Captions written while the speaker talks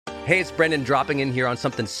Hey, it's Brendan dropping in here on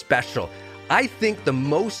something special. I think the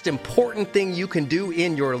most important thing you can do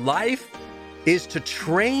in your life is to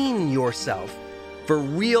train yourself for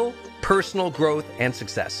real personal growth and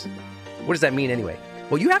success. What does that mean anyway?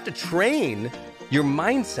 Well, you have to train your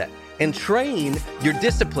mindset and train your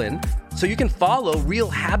discipline so you can follow real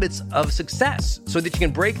habits of success, so that you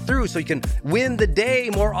can break through, so you can win the day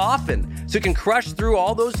more often, so you can crush through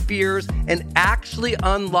all those fears and actually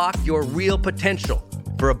unlock your real potential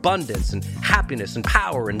for abundance and happiness and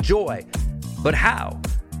power and joy. But how?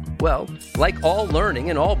 Well, like all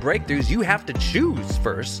learning and all breakthroughs, you have to choose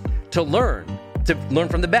first to learn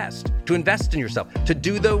from the best, to invest in yourself, to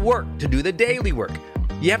do the work, to do the daily work.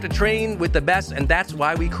 You have to train with the best, and that's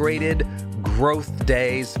why we created Growth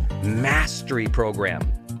Day's Mastery Program.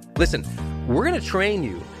 Listen, we're going to train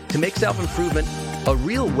you to make self-improvement a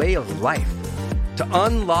real way of life, to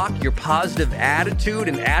unlock your positive attitude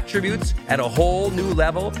and attributes at a whole new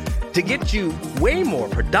level, to get you way more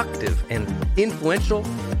productive and influential,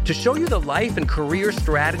 to show you the life and career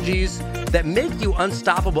strategies that make you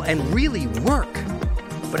unstoppable and really work.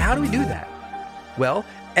 But how do we do that? Well,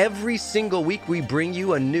 every single week we bring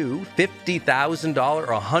you a new $50,000 or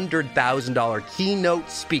 $100,000 keynote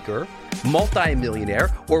speaker, multimillionaire,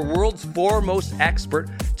 or world's foremost expert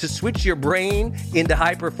to switch your brain into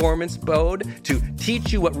high performance mode, to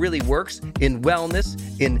teach you what really works in wellness,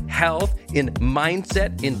 in health, in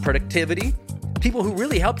mindset, in productivity. People who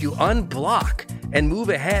really help you unblock and move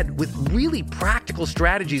ahead with really practical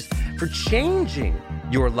strategies for changing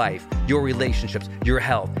your life, your relationships, your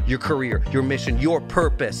health, your career, your mission, your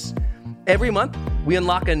purpose. Every month, we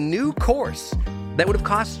unlock a new course that would have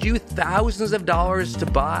cost you thousands of dollars to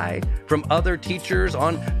buy from other teachers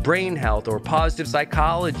on brain health or positive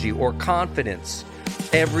psychology or confidence.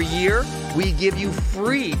 Every year, we give you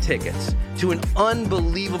free tickets to an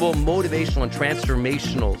unbelievable motivational and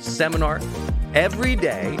transformational seminar. Every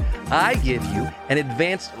day, I give you an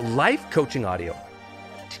advanced life coaching audio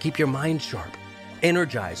to keep your mind sharp,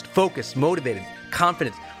 energized, focused, motivated,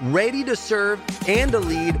 confident, ready to serve and to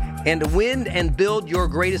lead and to win and build your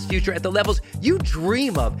greatest future at the levels you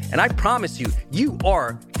dream of. And I promise you, you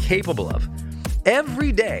are capable of.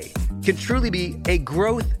 Every day can truly be a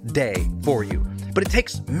growth day for you. But it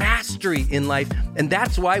takes mastery in life, and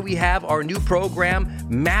that's why we have our new program,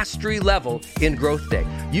 Mastery Level in Growth Day.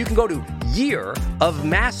 You can go to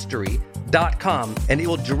yearofmastery.com, and it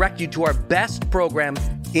will direct you to our best program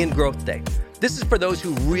in Growth Day. This is for those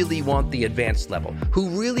who really want the advanced level, who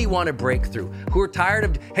really want to break through, who are tired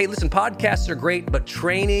of, hey, listen, podcasts are great, but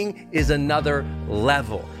training is another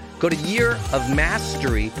level. Go to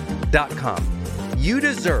yearofmastery.com. You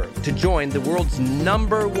deserve to join the world's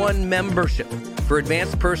 #1 membership for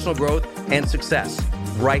advanced personal growth and success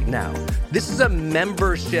right now. This is a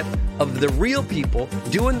membership of the real people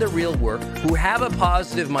doing the real work, who have a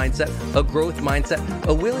positive mindset, a growth mindset,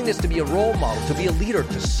 a willingness to be a role model, to be a leader,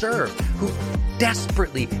 to serve, who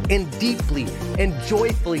desperately and deeply and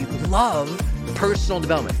joyfully love personal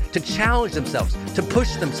development, to challenge themselves, to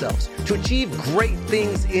push themselves, to achieve great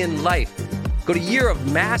things in life. Go to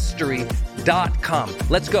yearofmastery.com.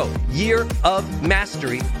 Let's go.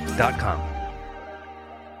 yearofmastery.com.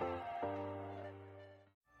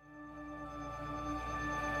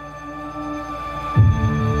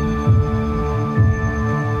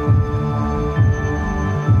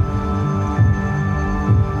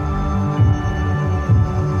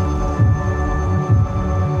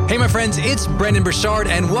 Hey, my friends, it's Brendan Burchard,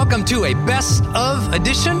 and welcome to a best of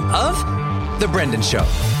edition of The Brendan Show.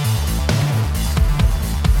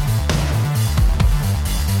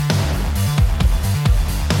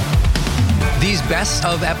 These best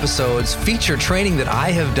of episodes feature training that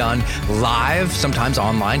I have done live, sometimes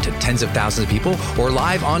online to tens of thousands of people, or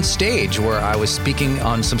live on stage where I was speaking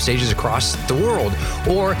on some stages across the world.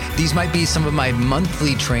 Or these might be some of my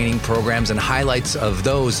monthly training programs and highlights of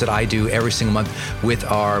those that I do every single month with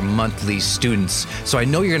our monthly students. So I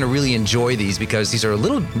know you're going to really enjoy these because these are a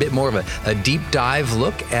little bit more of a deep dive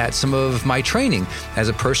look at some of my training as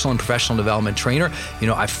a personal and professional development trainer. You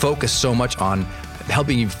know, I focus so much on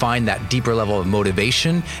helping you find that deeper level of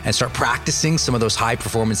motivation and start practicing some of those high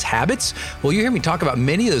performance habits. Well, you hear me talk about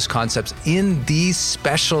many of those concepts in these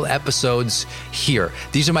special episodes here.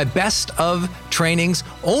 These are my best of trainings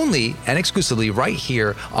only and exclusively right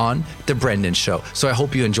here on The Brendan Show. So I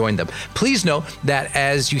hope you enjoyed them. Please know that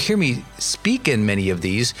as you hear me speak in many of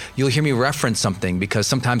these, you'll hear me reference something, because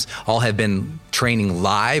sometimes I'll have been training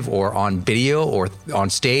live or on video or on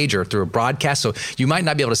stage or through a broadcast. So you might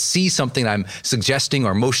not be able to see something I'm suggesting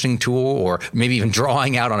or motioning to, or maybe even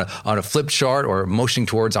drawing out on a flip chart or motioning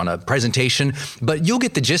towards on a presentation, but you'll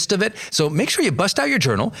get the gist of it. So make sure you bust out your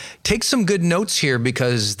journal, take some good notes here,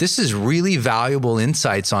 because this is really valuable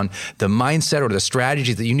insights on the mindset or the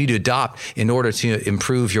strategy that you need to adopt in order to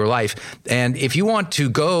improve your life. And if you want to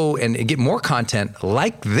go and get more content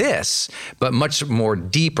like this, but much more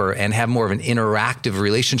deeper and have more of an interactive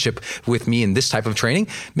relationship with me in this type of training,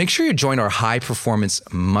 make sure you join our High Performance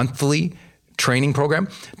Monthly training program.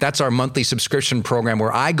 That's our monthly subscription program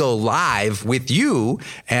where I go live with you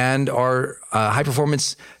and our high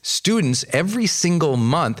performance students every single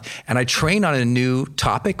month. And I train on a new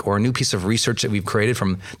topic or a new piece of research that we've created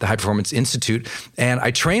from the High Performance Institute. And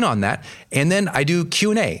I train on that. And then I do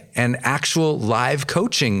Q&A and actual live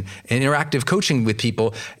coaching and interactive coaching with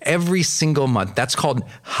people every single month. That's called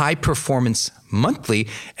High Performance Monthly.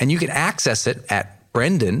 And you can access it at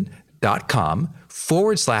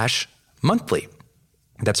brendan.com/monthly.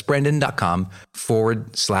 That's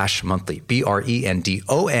brendan.com/monthly.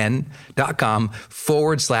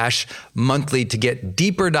 BRENDON.com/monthly to get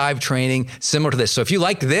deeper dive training similar to this. So if you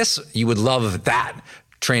like this, you would love that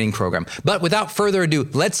training program. But without further ado,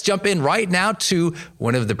 let's jump in right now to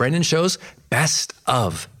one of the Brendan Show's best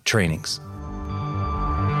of trainings.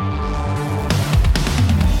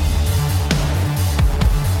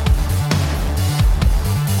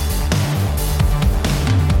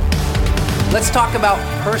 Let's talk about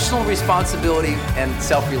personal responsibility and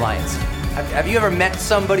self-reliance. Have you ever met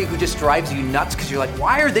somebody who just drives you nuts because you're like,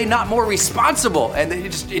 why are they not more responsible? And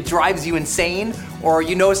it drives you insane? Or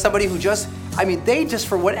you know somebody who they just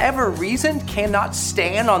for whatever reason cannot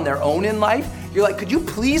stand on their own in life. You're like, could you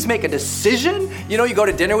please make a decision? You know, you go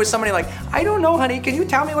to dinner with somebody like, I don't know, honey, can you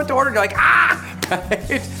tell me what to order? You're like,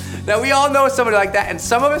 right? Now we all know somebody like that, and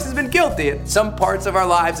some of us has been guilty at some parts of our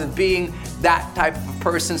lives of being that type of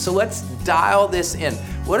person. So let's dial this in.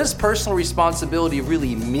 What does personal responsibility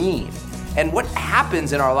really mean? And what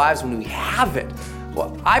happens in our lives when we have it?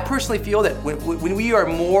 Well, I personally feel that when we are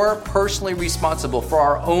more personally responsible for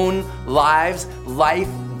our own lives, life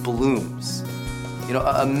blooms. You know,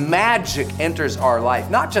 a magic enters our life,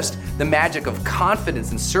 not just the magic of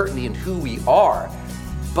confidence and certainty in who we are,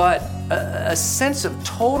 but a sense of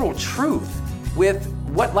total truth with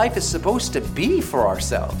what life is supposed to be for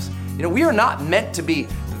ourselves. You know, we are not meant to be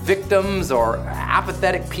victims or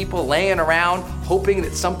apathetic people laying around hoping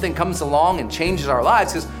that something comes along and changes our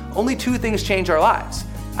lives, because only two things change our lives.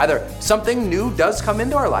 Either something new does come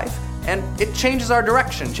into our life and it changes our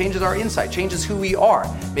direction, changes our insight, changes who we are.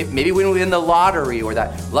 Maybe when we win the lottery or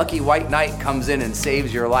that lucky white knight comes in and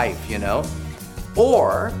saves your life, you know?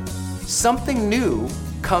 Or something new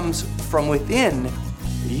comes from within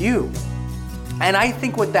you. And I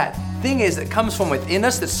think what that thing is that comes from within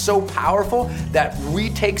us that's so powerful that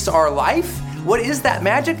retakes our life, what is that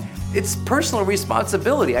magic? It's personal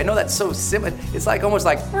responsibility. I know that's so simple. It's like almost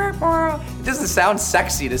like, it doesn't sound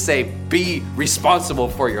sexy to say be responsible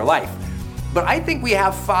for your life. But I think we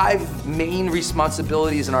have 5 main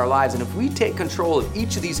responsibilities in our lives, and if we take control of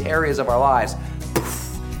each of these areas of our lives,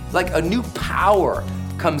 like a new power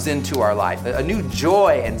comes into our life, a new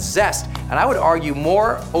joy and zest. And I would argue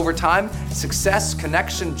more over time, success,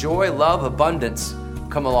 connection, joy, love, abundance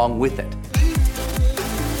come along with it.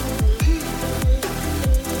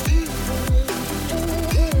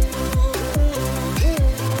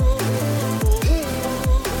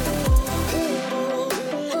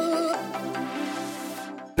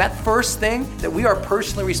 That first thing that we are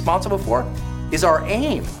personally responsible for is our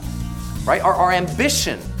aim, right? Our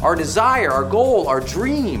ambition, our desire, our goal, our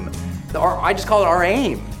dream. I just call it our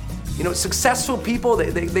aim. You know, successful people,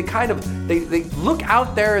 they look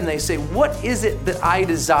out there and they say, what is it that I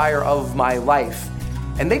desire of my life?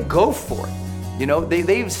 And they go for it. You know,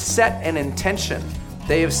 they've set an intention.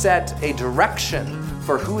 They have set a direction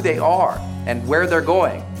for who they are and where they're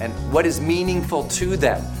going and what is meaningful to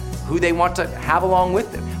them, who they want to have along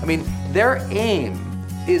with them. I mean, their aim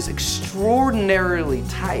is extraordinarily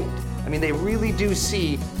tight. I mean, they really do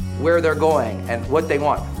see where they're going and what they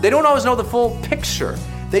want. They don't always know the full picture.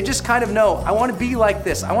 They just kind of know, I want to be like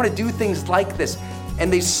this. I want to do things like this.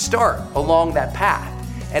 And they start along that path.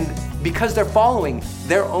 And because they're following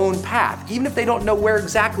their own path, even if they don't know where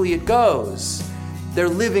exactly it goes, they're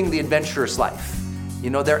living the adventurous life. You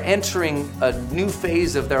know, they're entering a new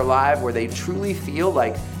phase of their life where they truly feel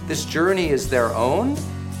like this journey is their own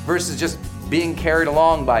versus just being carried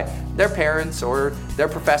along by their parents or their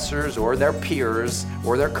professors or their peers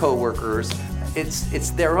or their coworkers.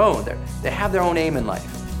 It's their own. They have their own aim in life.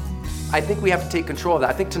 I think we have to take control of that.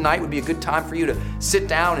 I think tonight would be a good time for you to sit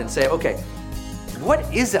down and say, okay, what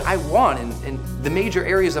is it I want in the major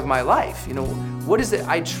areas of my life? You know, what is it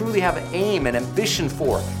I truly have an aim and ambition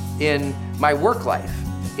for in my work life,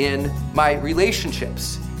 in my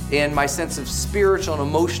relationships, in my sense of spiritual and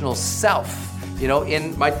emotional self, you know,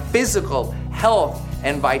 in my physical health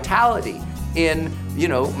and vitality, in, you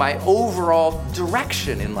know, my overall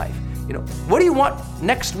direction in life. You know, what do you want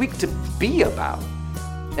next week to be about?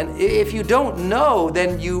 And if you don't know,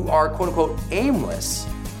 then you are quote unquote aimless.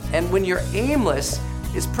 And when you're aimless,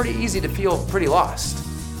 it's pretty easy to feel pretty lost.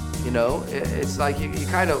 You know, it's like you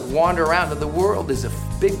kind of wander around, and the world is a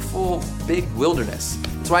big wilderness.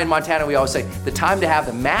 That's why in Montana we always say the time to have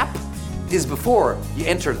the map is before you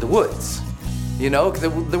enter the woods. You know,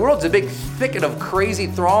 the world's a big thicket of crazy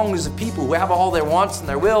throngs of people who have all their wants and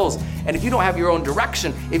their wills. And if you don't have your own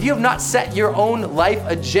direction, if you have not set your own life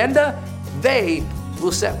agenda, they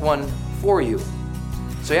will set one for you.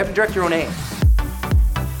 So you have to direct your own aim.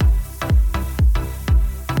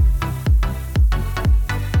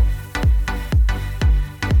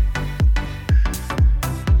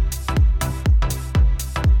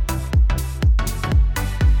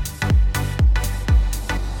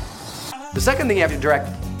 The second thing you have to direct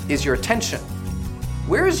is your attention.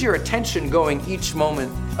 Where is your attention going each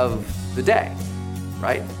moment of the day,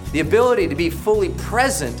 right? The ability to be fully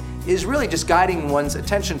present is really just guiding one's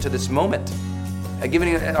attention to this moment,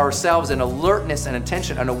 giving ourselves an alertness and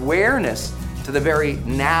attention, an awareness to the very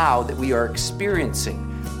now that we are experiencing,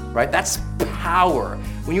 right? That's power.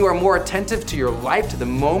 When you are more attentive to your life, to the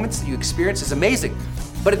moments that you experience, it's amazing.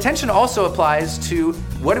 But attention also applies to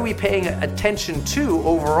what are we paying attention to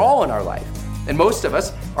overall in our life. And most of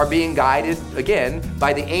us are being guided, again,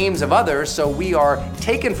 by the aims of others, so we are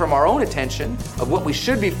taken from our own attention of what we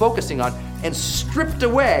should be focusing on and stripped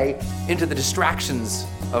away into the distractions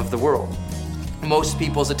of the world. Most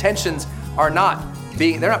people's attentions they're not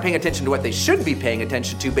paying attention to what they should be paying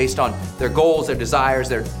attention to based on their goals, their desires,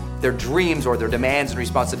 their dreams, or their demands and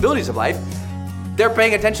responsibilities of life. They're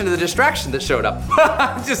paying attention to the distraction that showed up.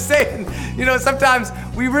 I'm just saying, you know, sometimes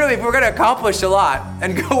if we're gonna accomplish a lot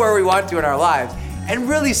and go where we want to in our lives and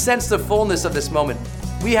really sense the fullness of this moment,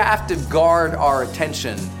 we have to guard our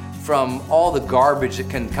attention from all the garbage that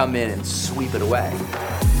can come in and sweep it away.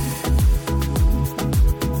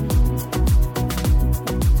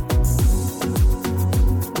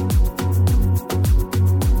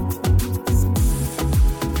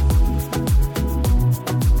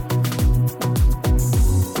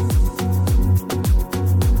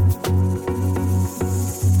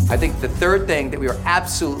 I think the third thing that we are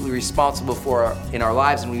absolutely responsible for in our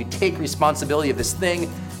lives, and when we take responsibility of this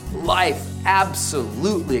thing, life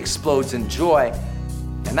absolutely explodes in joy,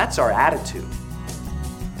 and that's our attitude.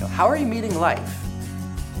 You know, how are you meeting life?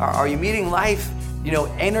 Are you meeting life, you know,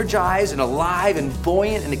 energized and alive and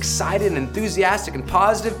buoyant and excited and enthusiastic and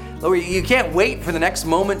positive? Or you can't wait for the next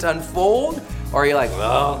moment to unfold? Or are you like,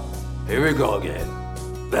 well, here we go again.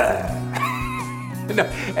 No.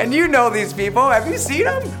 And you know these people. Have you seen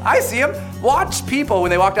them? I see them. Watch people when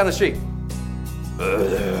they walk down the street.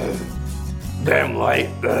 Damn light.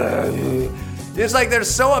 It's like they're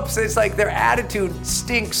so upset. It's like their attitude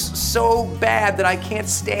stinks so bad that I can't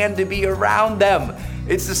stand to be around them.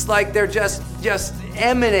 It's just like they're just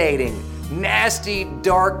emanating nasty,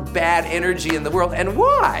 dark, bad energy in the world. And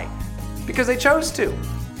why? Because they chose to.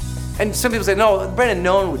 And some people say, no, Brendan,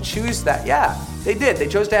 no one would choose that. Yeah, they did. They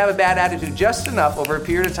chose to have a bad attitude just enough over a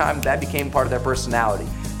period of time that became part of their personality.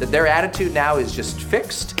 That their attitude now is just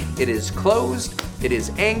fixed, it is closed, it is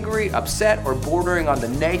angry, upset, or bordering on the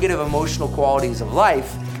negative emotional qualities of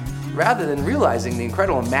life, rather than realizing the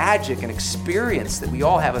incredible magic and experience that we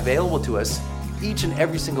all have available to us each and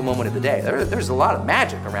every single moment of the day. There's a lot of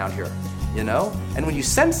magic around here, you know? And when you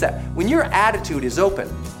sense that, when your attitude is open,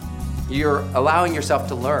 you're allowing yourself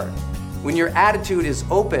to learn. When your attitude is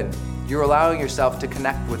open, you're allowing yourself to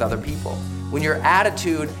connect with other people. When your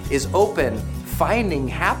attitude is open, finding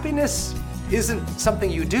happiness isn't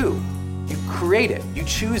something you do. You create it. You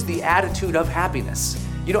choose the attitude of happiness.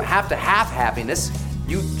 You don't have to have happiness,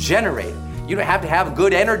 you generate it. You don't have to have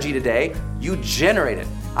good energy today, you generate it.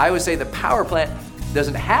 I always say the power plant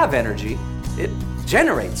doesn't have energy, it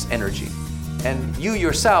generates energy. And you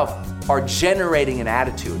yourself are generating an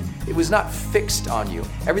attitude. It was not fixed on you.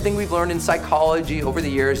 Everything we've learned in psychology over the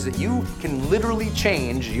years is that you can literally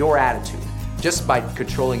change your attitude just by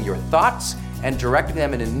controlling your thoughts and directing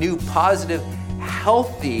them in a new, positive,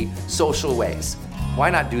 healthy social ways. Why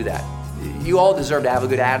not do that? You all deserve to have a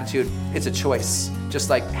good attitude. It's a choice. Just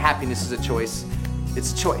like happiness is a choice.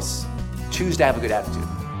 It's a choice. Choose to have a good attitude.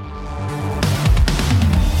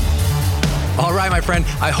 All right, my friend,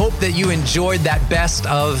 I hope that you enjoyed that best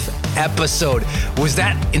of episode. Was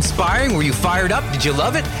that inspiring? Were you fired up? Did you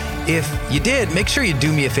love it? If you did, make sure you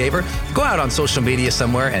do me a favor. Go out on social media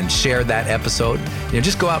somewhere and share that episode.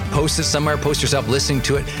 Just go out, post it somewhere, post yourself listening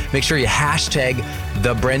to it. Make sure you hashtag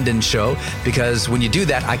The Brendan Show, because when you do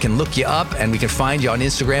that, I can look you up and we can find you on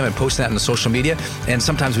Instagram and post that on the social media. And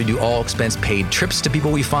sometimes we do all expense paid trips to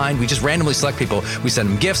people we find. We just randomly select people. We send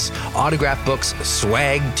them gifts, autographed books,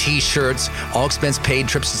 swag, t-shirts, all expense paid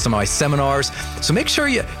trips to some of my seminars. So make sure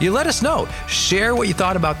you let us know. Share what you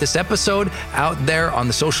thought about this episode out there on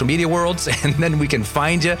the social media worlds, and then we can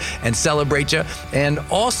find you and celebrate you. And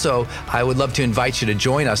also, I would love to invite you to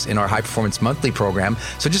join us in our High Performance Monthly program.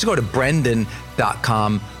 So just go to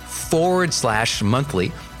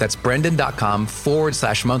brendan.com/monthly. That's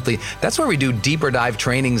brendan.com/monthly. That's where we do deeper dive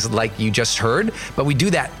trainings like you just heard, but we do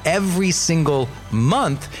that every single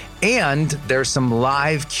month. And there's some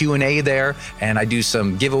live Q&A there, and I do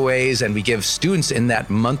some giveaways, and we give students in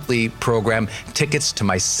that monthly program tickets to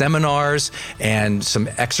my seminars and some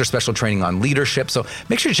extra special training on leadership. So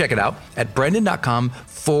make sure to check it out at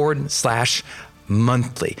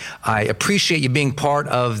brendan.com/monthly. I appreciate you being part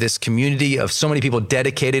of this community of so many people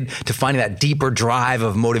dedicated to finding that deeper drive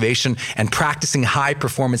of motivation and practicing high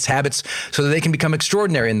performance habits so that they can become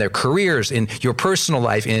extraordinary in their careers, in your personal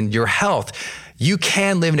life, in your health. You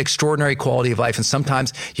can live an extraordinary quality of life, and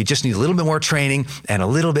sometimes you just need a little bit more training and a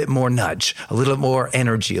little bit more nudge, a little bit more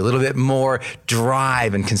energy, a little bit more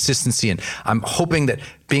drive and consistency. And I'm hoping that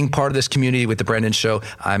being part of this community with The Brendan Show,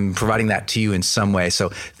 I'm providing that to you in some way. So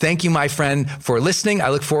thank you, my friend, for listening. I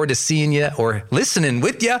look forward to seeing you or listening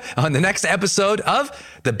with you on the next episode of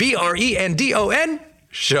the BRENDON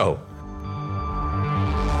Show.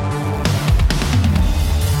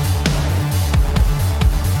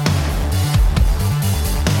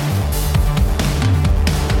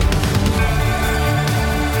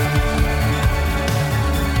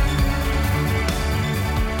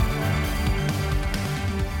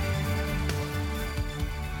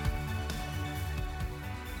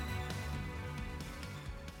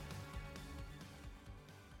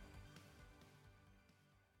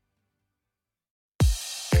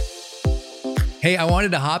 Hey, I wanted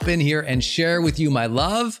to hop in here and share with you my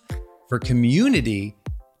love for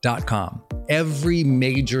community.com. Every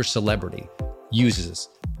major celebrity uses this.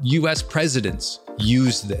 US presidents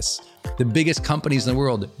use this. The biggest companies in the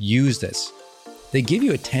world use this. They give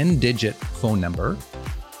you a 10-digit phone number,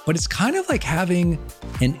 but it's kind of like having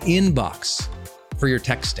an inbox for your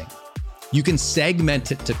texting. You can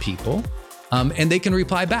segment it to people, and they can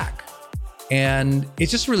reply back. And it's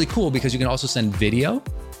just really cool because you can also send video,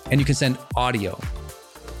 and you can send audio.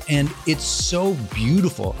 And it's so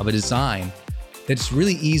beautiful of a design that it's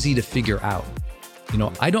really easy to figure out.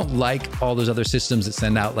 I don't like all those other systems that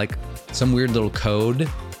send out like some weird little code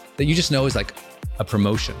that you just know is like a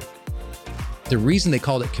promotion. The reason they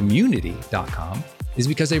called it community.com is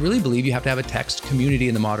because they really believe you have to have a text community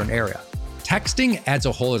in the modern era. Texting adds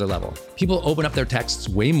a whole other level. People open up their texts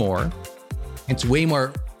way more. It's way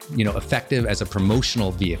more, effective as a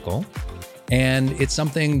promotional vehicle. And it's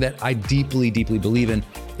something that I deeply, deeply believe in.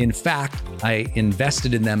 In fact, I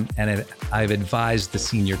invested in them and I've advised the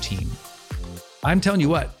senior team. I'm telling you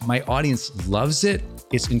what, my audience loves it.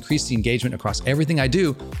 It's increased the engagement across everything I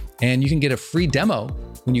do. And you can get a free demo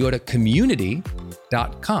when you go to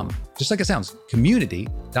community.com. Just like it sounds,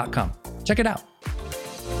 community.com. Check it out.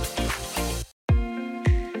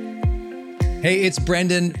 Hey, it's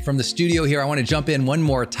Brendan from the studio here. I want to jump in one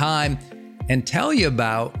more time and tell you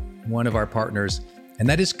about one of our partners, and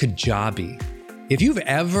that is Kajabi. If you've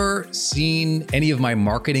ever seen any of my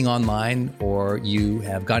marketing online, or you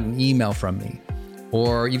have gotten an email from me,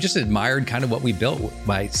 or you've just admired kind of what we built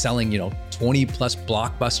by selling, 20 plus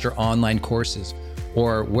blockbuster online courses,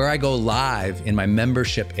 or where I go live in my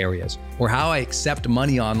membership areas, or how I accept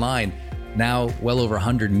money online, now well over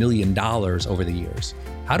 $100 million over the years.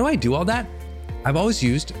 How do I do all that? I've always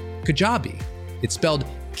used Kajabi. It's spelled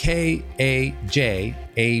Kajabi.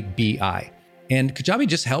 And Kajabi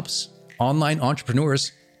just helps online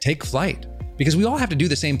entrepreneurs take flight, because we all have to do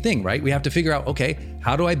the same thing, right? We have to figure out, okay,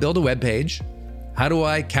 how do I build a web page? How do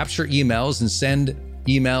I capture emails and send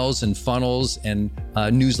emails and funnels and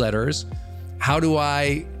newsletters? How do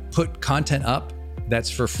I put content up that's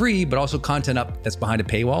for free, but also content up that's behind a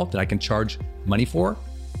paywall that I can charge money for?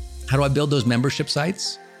 How do I build those membership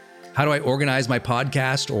sites? How do I organize my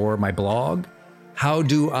podcast or my blog? How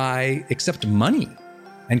do I accept money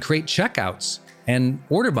and create checkouts and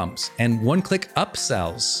order bumps and one-click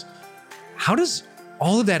upsells. How does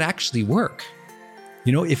all of that actually work?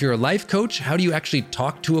 You know, if you're a life coach, how do you actually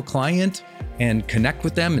talk to a client and connect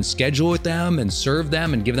with them and schedule with them and serve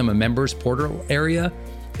them and give them a members portal area?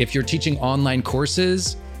 If you're teaching online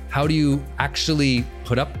courses, how do you actually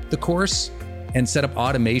put up the course and set up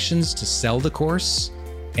automations to sell the course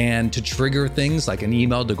and to trigger things like an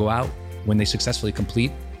email to go out when they successfully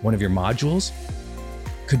complete one of your modules?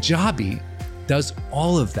 Kajabi does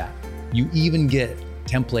all of that. You even get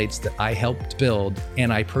templates that I helped build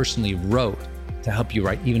and I personally wrote to help you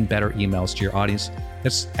write even better emails to your audience.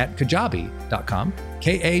 That's at kajabi.com,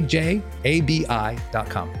 Kajabi.com.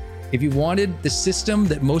 If you wanted the system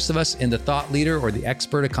that most of us in the thought leader or the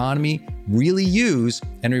expert economy really use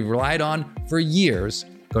and we've relied on for years,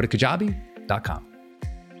 go to kajabi.com.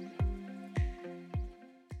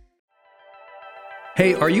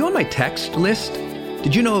 Hey, are you on my text list?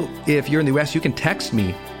 Did you know if you're in the US, you can text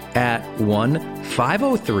me at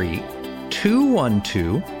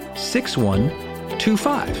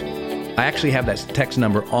 1-503-212-6125. I actually have that text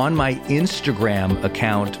number on my Instagram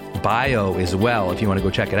account bio as well, if you want to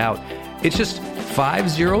go check it out. It's just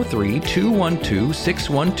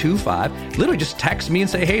 503-212-6125. Literally just text me and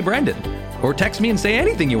say, hey, Brendan. Or text me and say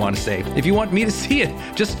anything you want to say. If you want me to see it,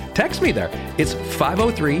 just text me there. It's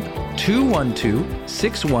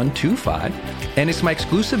 503-212-6125. And it's my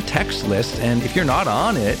exclusive text list. And if you're not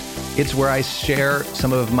on it, it's where I share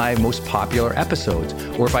some of my most popular episodes.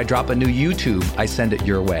 Or if I drop a new YouTube, I send it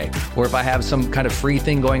your way. Or if I have some kind of free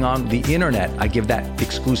thing going on the internet, I give that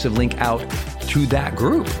exclusive link out to that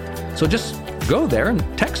group. So just go there and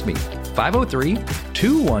text me.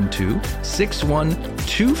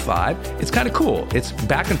 503-212-6125. It's kind of cool. It's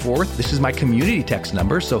back and forth. This is my community text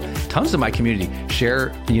number. So tons of my community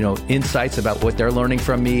share, insights about what they're learning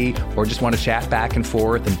from me or just want to chat back and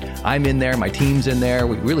forth. And I'm in there. My team's in there.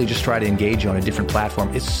 We really just try to engage you on a different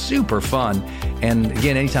platform. It's super fun. And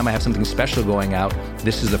again, anytime I have something special going out,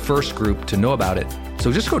 this is the first group to know about it.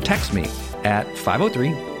 So just go text me at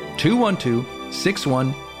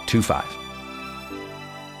 503-212-6125.